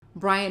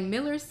Brian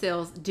Miller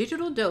sells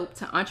digital dope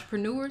to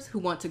entrepreneurs who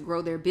want to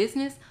grow their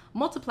business,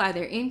 multiply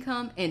their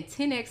income, and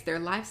 10x their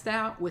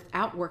lifestyle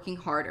without working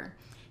harder.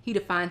 He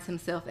defines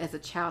himself as a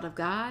child of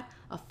God,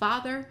 a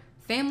father,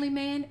 family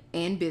man,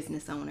 and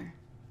business owner.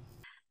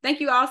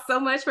 Thank you all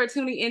so much for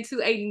tuning into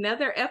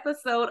another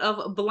episode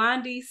of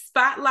Blondie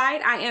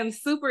Spotlight. I am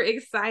super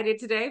excited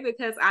today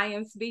because I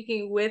am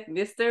speaking with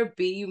Mr.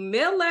 B.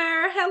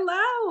 Miller.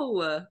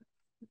 Hello.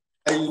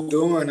 How you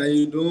doing? How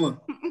you doing?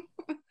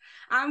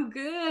 I'm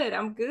good.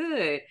 I'm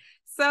good.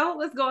 So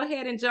let's go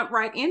ahead and jump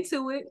right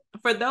into it.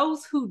 For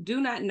those who do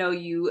not know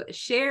you,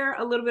 share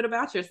a little bit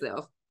about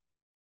yourself.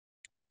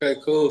 Okay,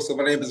 cool. So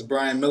my name is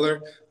Brian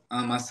Miller.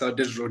 I sell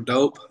digital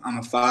dope. I'm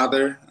a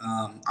father,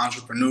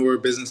 entrepreneur,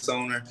 business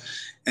owner.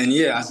 And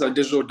yeah, I sell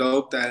digital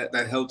dope that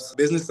helps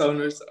business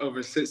owners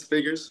over six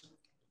figures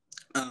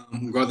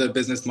grow their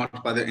business,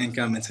 multiply their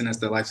income, and 10x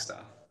their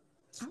lifestyle.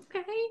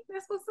 Okay,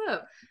 that's what's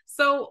up.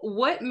 So,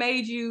 what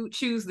made you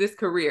choose this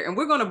career? And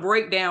we're going to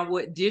break down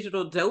what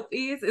digital dope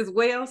is as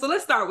well. So,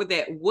 let's start with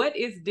that. What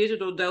is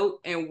digital dope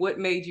and what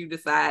made you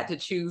decide to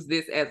choose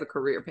this as a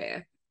career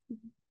path?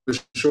 For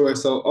sure.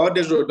 So all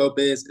digital dope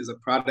is a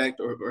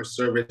product or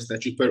service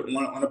that you put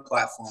on a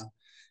platform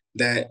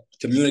that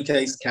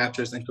communicates,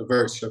 captures, and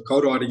converts your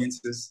cold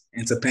audiences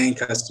into paying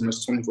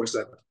customers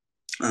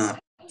 24/7.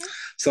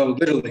 So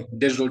literally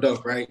digital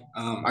dope, right?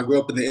 I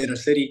grew up in the inner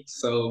city,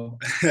 so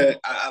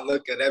I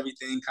look at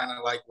everything kind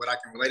of like what I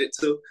can relate it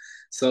to.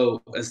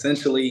 So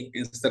essentially,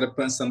 instead of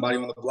putting somebody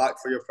on the block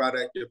for your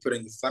product, you're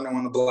putting the funnel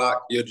on the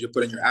block, you're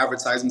putting your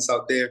advertisements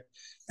out there,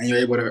 and you're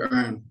able to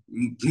earn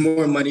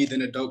more money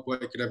than a dope boy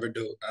could ever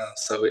do.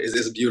 So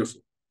it's beautiful.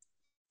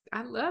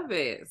 I love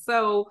it.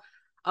 So,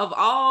 of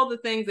all the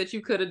things that you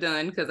could have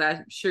done, because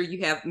I'm sure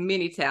you have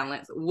many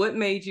talents, what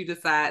made you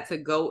decide to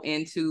go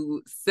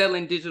into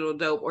selling digital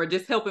dope or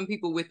just helping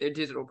people with their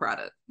digital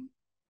product?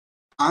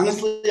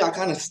 Honestly, I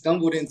kind of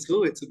stumbled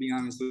into it, to be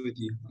honest with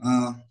you.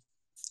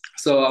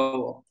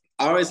 So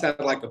I always had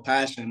like a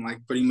passion,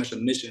 like pretty much a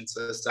mission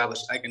to establish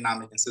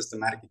economic and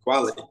systematic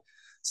equality.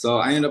 So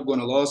I ended up going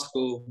to law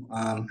school,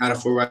 had a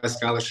full ride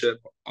scholarship,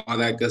 all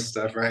that good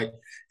stuff, right?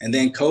 And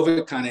then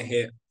COVID kind of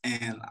hit,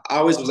 and I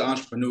always was an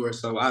entrepreneur.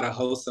 So I had a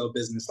wholesale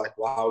business like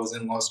while I was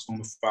in law school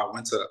before I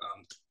went to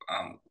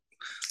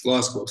law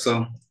school.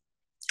 So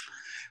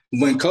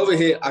when COVID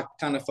hit, I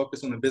kind of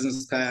focused on the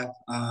business path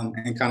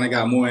and kind of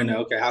got more into,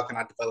 okay, how can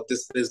I develop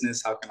this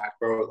business? How can I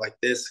grow it like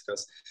this?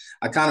 Because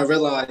I kind of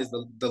realized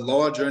the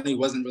law journey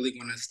wasn't really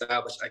going to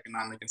establish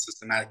economic and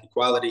systematic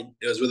equality.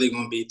 It was really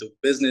going to be through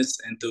business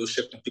and through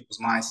shifting people's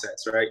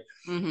mindsets, right?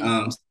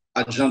 So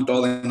I jumped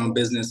all in on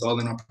business, all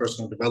in on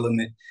personal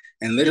development,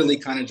 and literally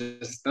kind of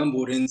just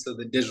stumbled into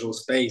the digital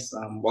space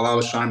while I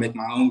was trying to make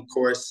my own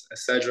course,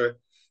 etc.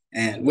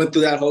 And went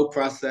through that whole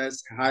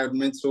process, hired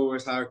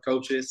mentors, hired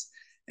coaches,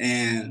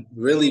 and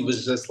really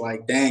was just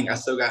like, dang, I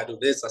still got to do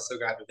this. I still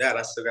got to do that.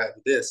 I still got to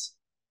do this.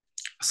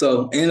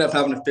 So ended up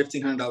having a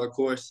 $1,500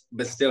 course,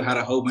 but still had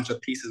a whole bunch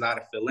of pieces I had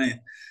to fill in.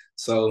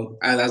 So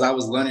as I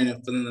was learning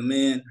and filling them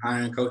in,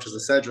 hiring coaches,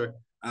 etc.,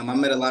 I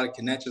met a lot of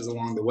connections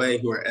along the way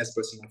who are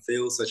experts in the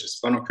field, such as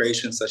funnel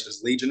creation, such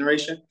as lead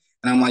generation.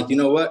 And I'm like, you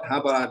know what?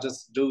 How about I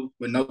just do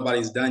what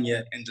nobody's done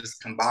yet and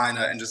just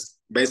and just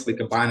basically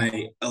combine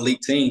a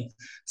elite team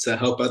to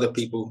help other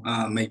people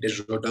make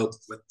digital dope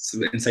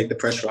and take the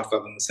pressure off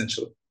of them,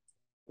 essentially.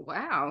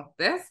 Wow,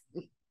 that's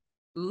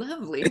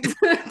lovely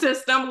to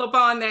stumble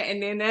upon that,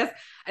 and then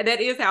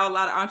that is how a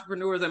lot of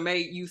entrepreneurs are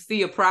made. You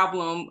see a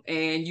problem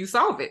and you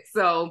solve it.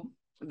 So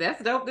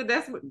that's dope.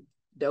 That's what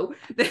dope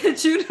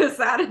that you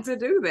decided to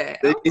do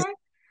that. Okay.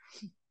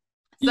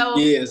 So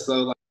yeah.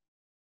 So like,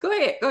 go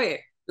ahead. Go ahead.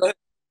 Go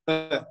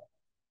ahead.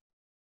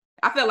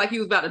 I felt like he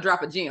was about to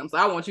drop a gem, so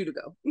I want you to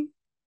go.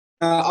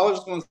 I was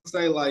just going to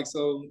say,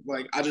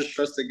 I just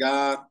trusted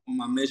God on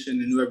my mission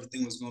and knew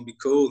everything was going to be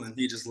cool, and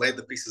He just laid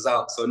the pieces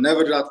out. So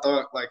never did I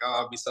thought like,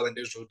 oh, I'll be selling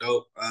digital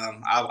dope.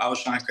 I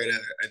was trying to create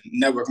a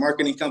network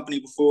marketing company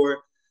before.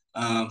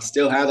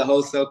 Still had a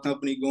wholesale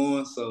company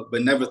going,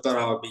 but never thought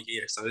I would be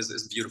here. So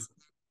it's beautiful.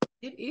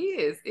 It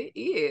is. It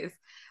is.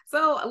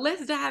 So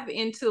let's dive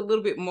into a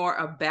little bit more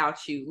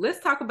about you.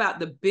 Let's talk about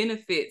the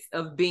benefits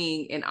of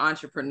being an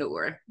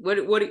entrepreneur. What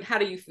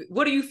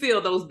do you feel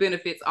those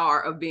benefits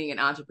are of being an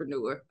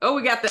entrepreneur? Oh,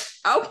 we got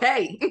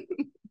okay.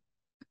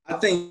 I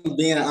think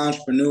being an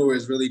entrepreneur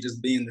is really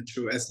just being the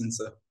true essence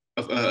of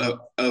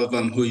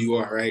who you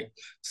are, right?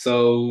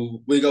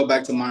 So we go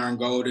back to Myron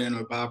Golden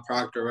or Bob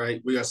Proctor,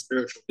 right? We are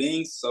spiritual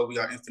beings, so we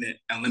are infinite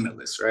and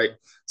limitless, right?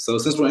 So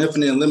since we're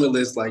infinite and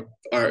limitless, like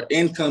our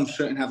income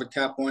shouldn't have a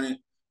cap on it,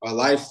 our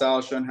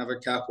lifestyle shouldn't have a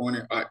cap on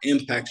it, our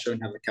impact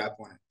shouldn't have a cap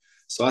on it.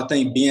 So I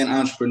think being an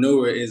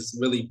entrepreneur is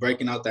really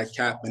breaking out that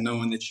cap and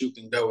knowing that you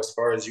can go as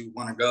far as you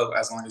want to go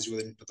as long as you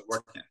really put the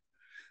work in.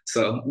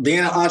 So being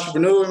an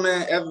entrepreneur,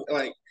 man,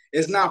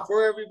 it's not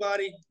for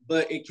everybody,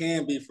 but it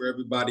can be for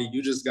everybody.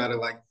 You just gotta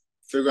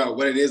figure out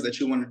what it is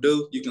that you want to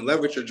do. You can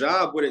leverage your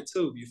job with it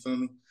too. You feel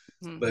me?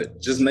 Mm-hmm. But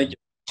just make it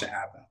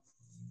happen.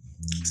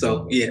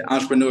 So yeah,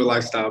 entrepreneur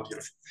lifestyle,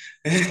 beautiful.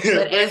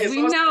 But But as it's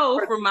we also know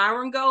hard. from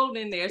Myron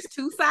Golden, there's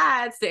two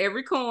sides to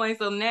every coin.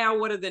 So now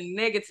what are the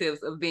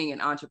negatives of being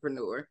an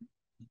entrepreneur?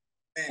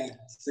 Man,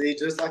 see,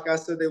 just like I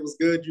said, it was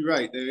good. You're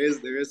right. There is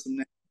some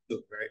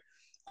negative, right?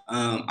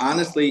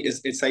 Honestly,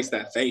 it takes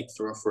that faith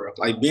for real.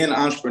 Like being an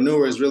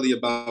entrepreneur is really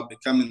about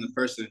becoming the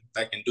person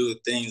that can do the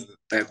things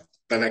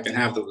that can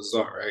have the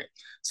result, right?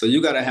 So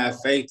you got to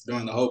have faith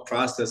during the whole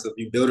process of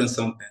you building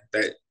something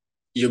that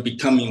you're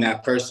becoming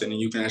that person and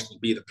you can actually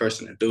be the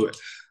person to do it.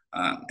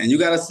 And you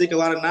got to seek a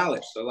lot of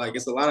knowledge. So like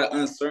it's a lot of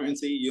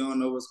uncertainty. You don't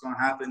know what's going to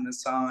happen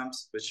this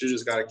times, but you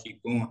just got to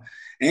keep going.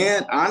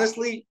 And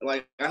honestly,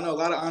 like I know a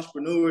lot of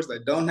entrepreneurs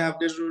that don't have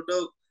digital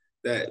dope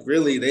that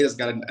really they just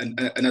got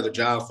another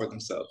job for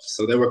themselves.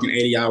 So they're working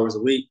 80 hours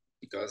a week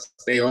because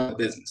they are the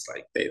business.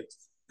 Like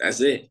that's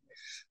it.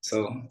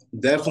 So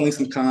definitely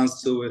some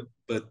cons to it,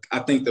 but I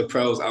think the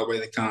pros outweigh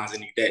the cons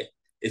any day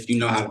if you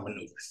know how to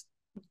maneuver.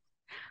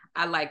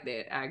 I like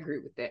that. I agree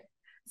with that.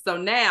 So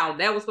now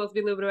that was supposed to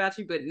be a little bit about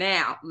you, but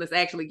now let's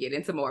actually get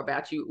into more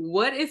about you.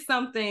 What is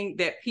something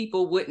that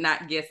people would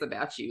not guess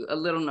about you? A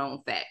little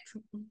known fact.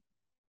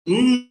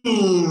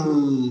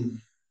 Mm,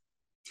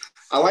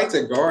 I like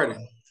to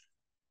garden.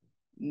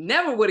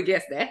 Never would have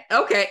guessed that.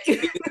 Okay.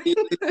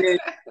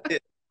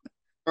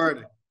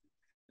 Garden.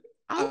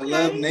 I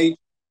love Okay. nature.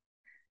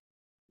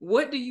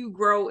 What do you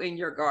grow in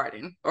your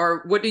garden?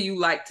 Or what do you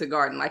like to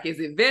garden? Like, is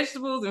it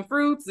vegetables and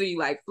fruits? Do you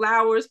like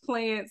flowers,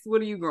 plants?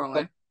 What are you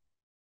growing?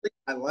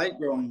 I like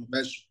growing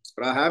vegetables,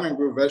 but I haven't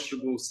grew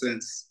vegetables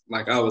since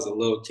like I was a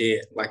little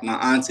kid. Like my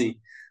auntie,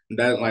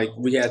 that like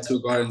we had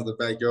two gardens in the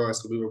backyard,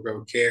 so we would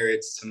grow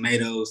carrots,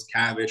 tomatoes,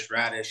 cabbage,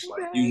 radish,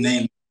 like you Okay.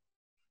 name it.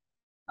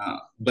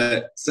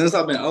 But since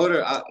I've been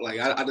older,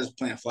 I just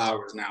plant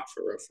flowers now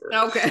for real, for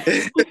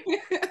Okay. real.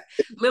 A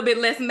little bit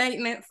less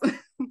maintenance.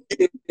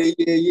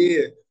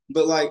 Yeah.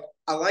 But like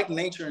I like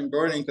nature and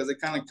gardening because it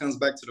kind of comes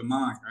back to the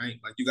mind, right?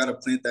 Like you got to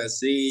plant that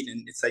seed,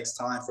 and it takes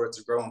time for it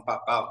to grow and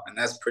pop out, and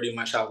that's pretty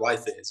much how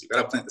life is. You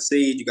got to plant the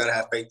seed, you got to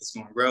have faith it's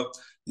going to grow, and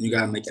you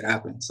got to make it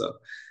happen. So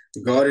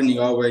the gardening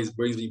always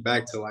brings me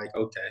back to like,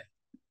 okay,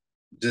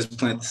 just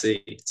plant the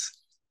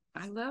seeds.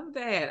 I love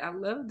that. I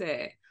love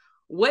that.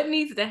 What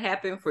needs to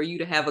happen for you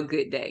to have a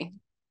good day?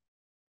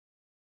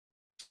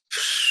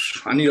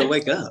 I need to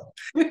wake up.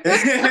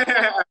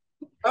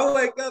 I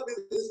wake up,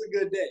 it's a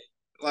good day.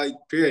 Like,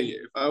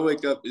 period. If I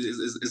wake up,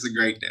 it's a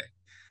great day.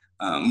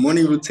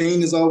 Morning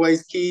routine is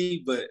always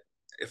key, but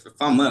if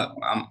I'm up,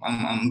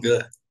 I'm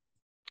good.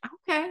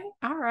 Okay.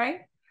 All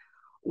right.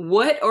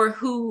 What or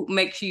who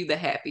makes you the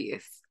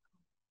happiest?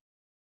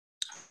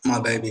 My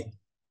baby,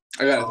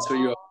 I got a 2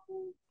 year old.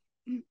 Oh,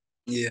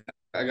 Yeah,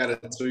 I got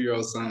a 2 year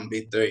old son,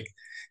 B3.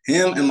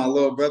 Him and my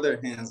little brother,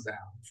 hands down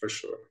for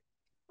sure.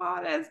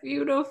 that's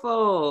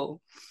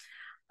beautiful.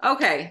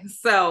 Okay,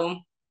 so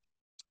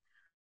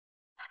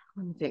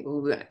let me think.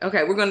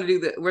 Okay, we're gonna do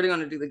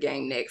the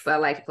game next. I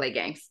like to play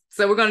games.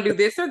 So we're gonna do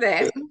this or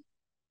that.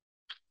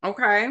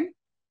 Okay.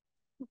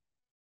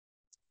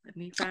 Let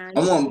me I find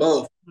want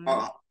both. you.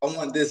 I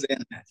want this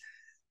and that.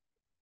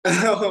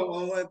 I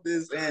want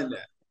this and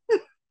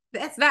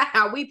That's not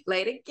how we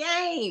play the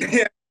game.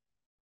 that.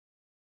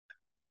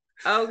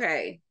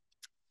 Okay.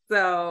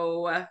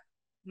 So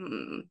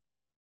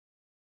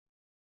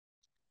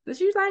does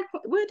you like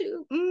what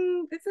do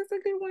this is a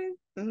good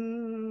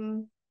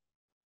one?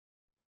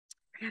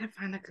 I gotta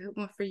find a good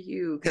one for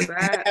you because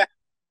I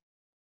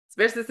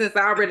especially since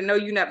I already know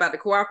you're not about to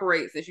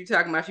cooperate since you're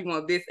talking about you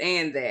want this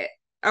and that.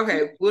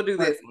 Okay, we'll do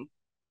this one.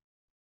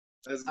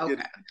 Let's get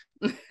it.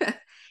 Okay.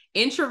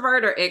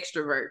 Introvert or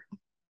extrovert?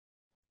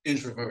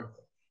 Introvert.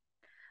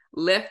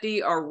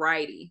 Lefty or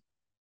righty?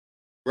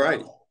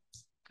 Right.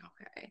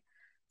 Okay.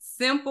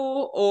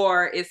 Simple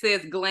or it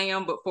says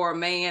glam, but for a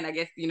man, I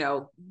guess you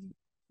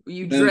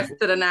dress Simple.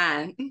 to the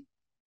nine.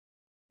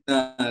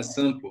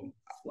 Simple.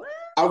 What?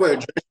 I wear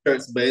dress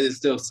shirts, but it's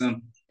still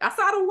simple. I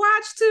saw the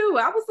watch too.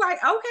 I was like,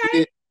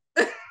 Yeah,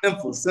 okay.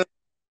 simple, simple.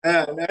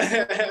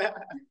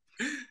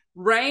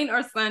 Rain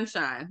or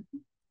sunshine?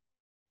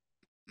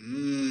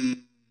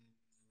 mm,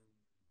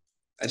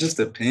 that just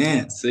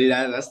depends. See,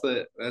 that's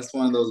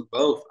one of those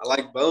both. I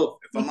like both.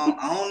 If I'm on,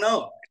 I don't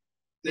know.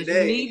 Because you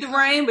Today, need the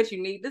rain, but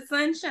you need the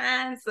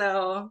sunshine.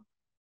 So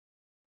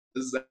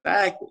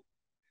exactly.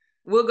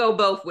 we'll go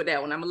both with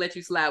that one. I'm gonna let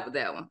you slide with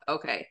that one.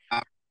 Okay.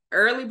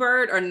 Early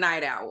bird or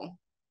night owl?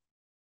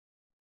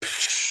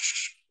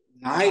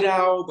 Night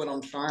owl, but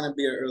I'm trying to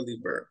be an early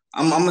bird.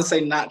 I'm gonna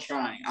say not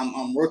trying.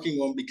 I'm working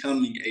on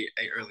becoming a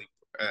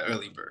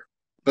early bird.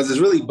 Because it's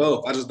really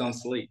both. I just don't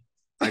sleep.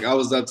 Like I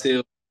was up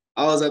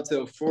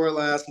till 4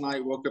 last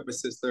night. Woke up at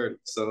 6:30.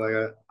 So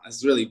like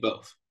it's really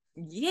both.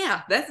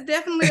 Yeah, that's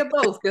definitely a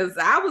both because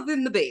I was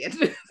in the bed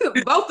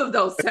both of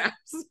those times.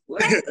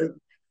 What?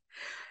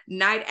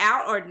 Night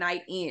out or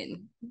night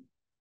in?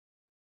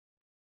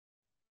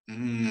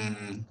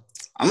 I'm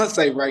gonna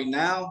say right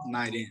now,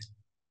 night in.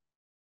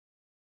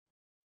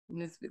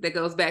 That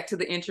goes back to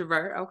the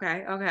introvert.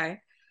 Okay, okay.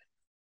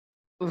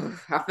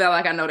 Oof, I felt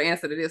like I know the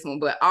answer to this one,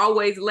 but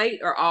always late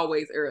or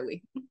always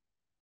early?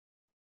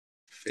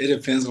 It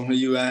depends on who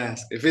you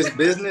ask. If it's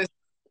business,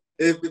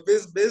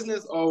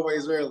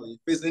 always early.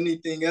 If it's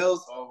anything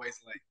else, always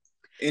late.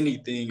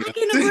 Anything I else.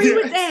 can agree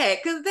with that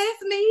because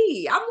that's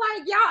me. I'm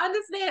like, y'all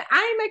understand?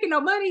 I ain't making no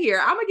money here.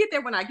 I'm gonna get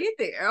there when I get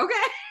there,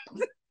 okay?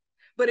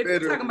 But if you're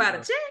talking Literally, about a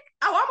check,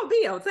 oh, I'm gonna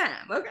be on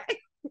time, okay?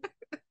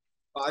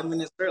 5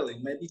 minutes early,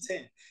 maybe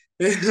 10.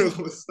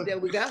 There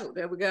we go.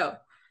 There we go.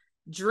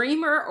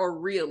 Dreamer or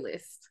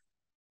realist?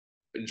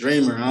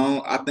 Dreamer.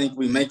 I think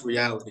we make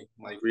reality.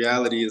 Like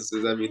reality is I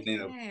like everything.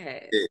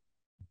 that. Yeah,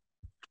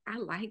 I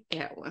like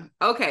that one.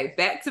 Okay,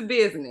 back to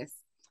business.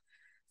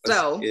 let's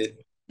So, get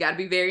got to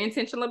be very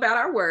intentional about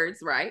our words,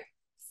 right?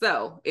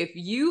 So, if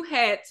you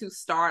had to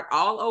start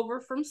all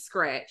over from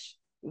scratch,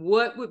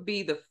 what would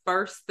be the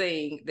first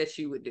thing that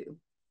you would do?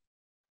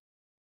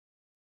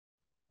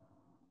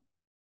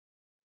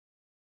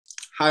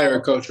 hire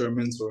a coach or a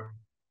mentor.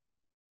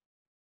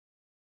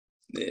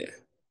 Yeah. Is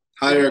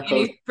there Hire a coach.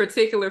 any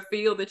particular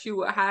field that you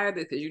would hire?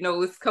 Because you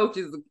know it's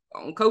coaches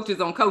on coaches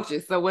on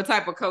coaches. So, what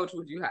type of coach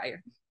would you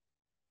hire?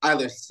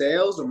 Either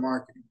sales or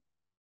marketing.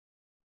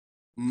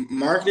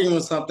 Marketing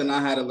was something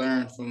I had to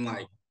learn from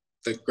like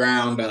the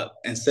ground up,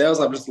 and sales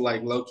I'm just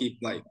like low key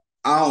like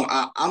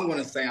I'm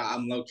gonna say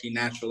I'm low key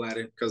natural at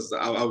it because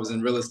I was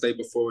in real estate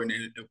before and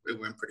it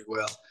went pretty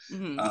well.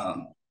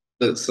 Mm-hmm.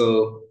 But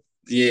so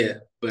yeah,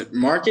 but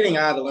marketing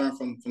I had to learn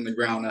from the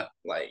ground up.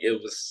 Like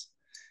it was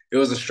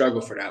a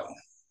struggle for that one.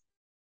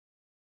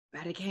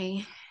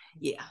 Vatican.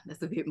 Yeah,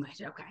 that's a bit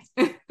much.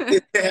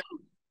 Okay.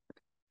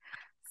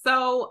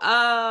 So,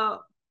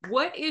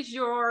 what is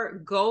your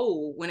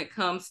goal when it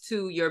comes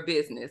to your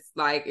business?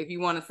 Like, if you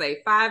want to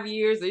say 5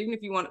 years, or even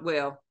if you want,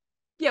 well,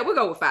 yeah, we'll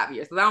go with 5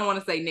 years because I don't want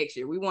to say next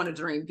year. We want to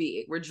dream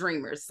big. We're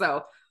dreamers.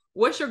 So,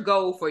 what's your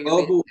goal for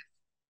your business?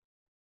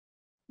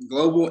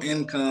 Global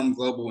income,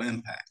 global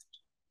impact.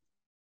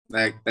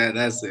 Like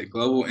that's it.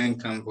 Global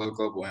income,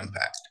 global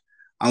impact.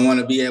 I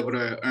want to be able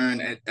to earn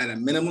at a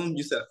minimum.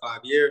 You said 5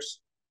 years.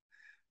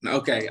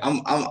 Okay,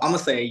 I'm gonna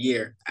say a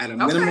year.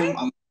 Okay.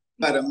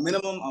 At a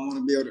minimum, I want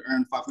to be able to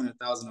earn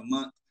 500,000 a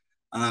month,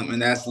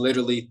 and that's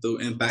literally through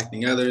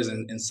impacting others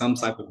in some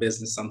type of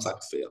business, some type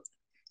of field.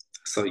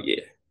 So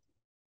yeah.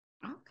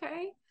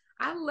 Okay.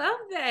 I love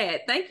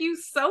that. Thank you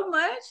so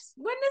much.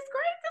 Wasn't this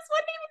great? This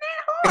wasn't even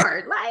that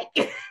hard. Like,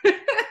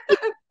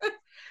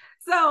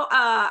 so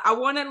I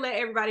want to let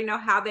everybody know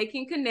how they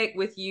can connect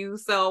with you.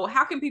 So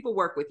how can people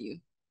work with you?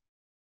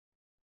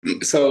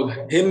 So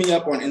hit me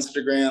up on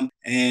Instagram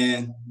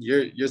and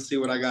you'll see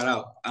what I got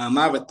out. I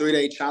have a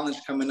 3-day challenge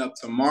coming up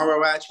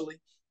tomorrow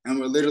actually, and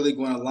we're literally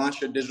going to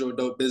launch your digital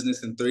dope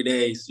business in 3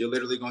 days. You're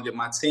literally going to get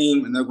my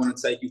team, and they're going to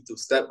take you through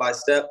step by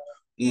step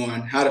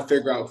on how to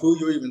figure out who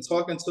you're even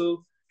talking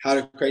to, how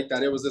to create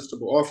that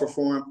irresistible offer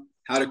form,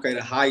 how to create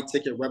a high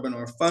ticket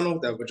webinar funnel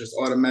that would just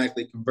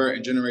automatically convert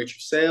and generate your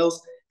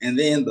sales. And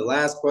then the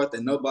last part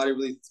that nobody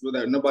really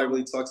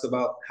talks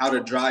about, how to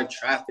drive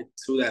traffic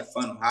to that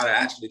funnel, how to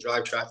actually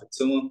drive traffic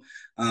to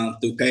them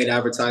through paid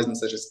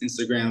advertisements such as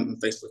Instagram and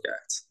Facebook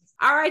ads.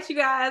 All right, you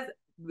guys.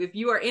 If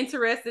you are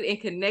interested in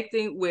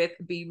connecting with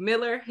B.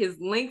 Miller, his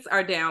links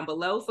are down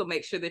below. So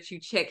make sure that you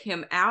check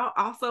him out.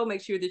 Also,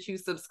 make sure that you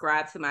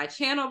subscribe to my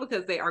channel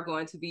because there are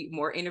going to be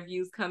more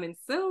interviews coming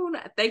soon.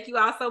 Thank you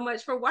all so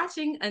much for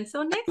watching.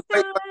 Until next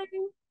time.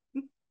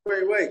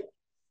 Wait.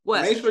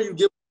 What? Make sure you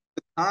give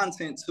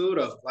content too,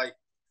 though. Like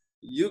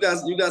you got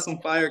some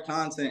fire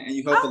content, and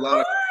you help of a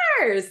lot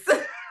course.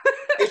 of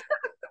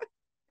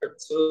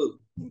too.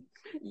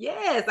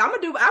 Yes, I'm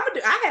gonna do.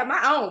 I have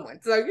my own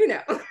one, so you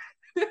know.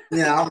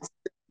 Yeah,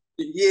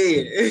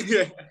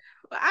 yeah.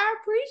 Well, I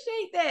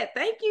appreciate that.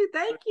 Thank you.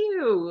 Thank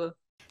you.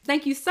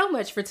 Thank you so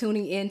much for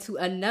tuning in to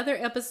another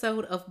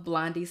episode of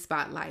Blondie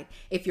Spotlight.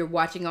 If you're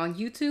watching on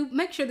YouTube,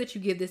 make sure that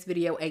you give this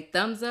video a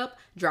thumbs up,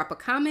 drop a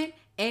comment,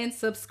 and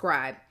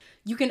subscribe.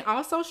 You can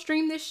also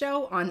stream this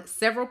show on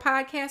several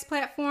podcast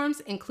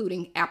platforms,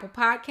 including Apple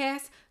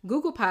Podcasts,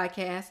 Google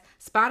Podcasts,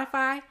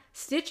 Spotify,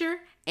 Stitcher,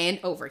 and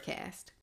Overcast.